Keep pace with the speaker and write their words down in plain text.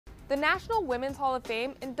The National Women's Hall of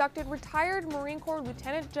Fame inducted retired Marine Corps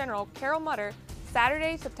Lieutenant General Carol Mutter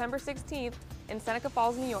Saturday, September 16th in Seneca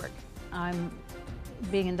Falls, New York. I'm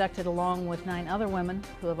being inducted along with 9 other women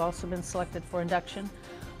who have also been selected for induction.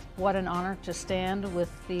 What an honor to stand with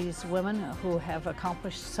these women who have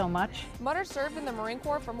accomplished so much. Mutter served in the Marine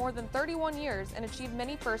Corps for more than 31 years and achieved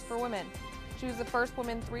many firsts for women. She was the first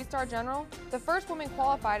woman 3-star general, the first woman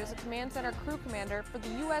qualified as a command center crew commander for the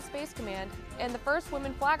U.S. Space Command, and the first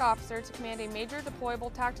woman flag officer to command a major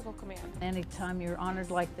deployable tactical command. Anytime you're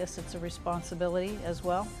honored like this, it's a responsibility as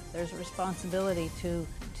well. There's a responsibility to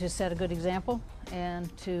set a good example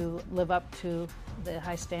and to live up to the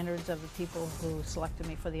high standards of the people who selected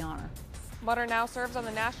me for the honor. Mutter now serves on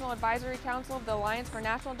the National Advisory Council of the Alliance for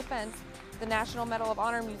National Defense, the National Medal of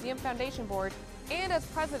Honor Museum Foundation Board, and as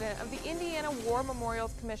president of the Indiana War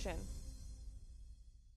Memorials Commission.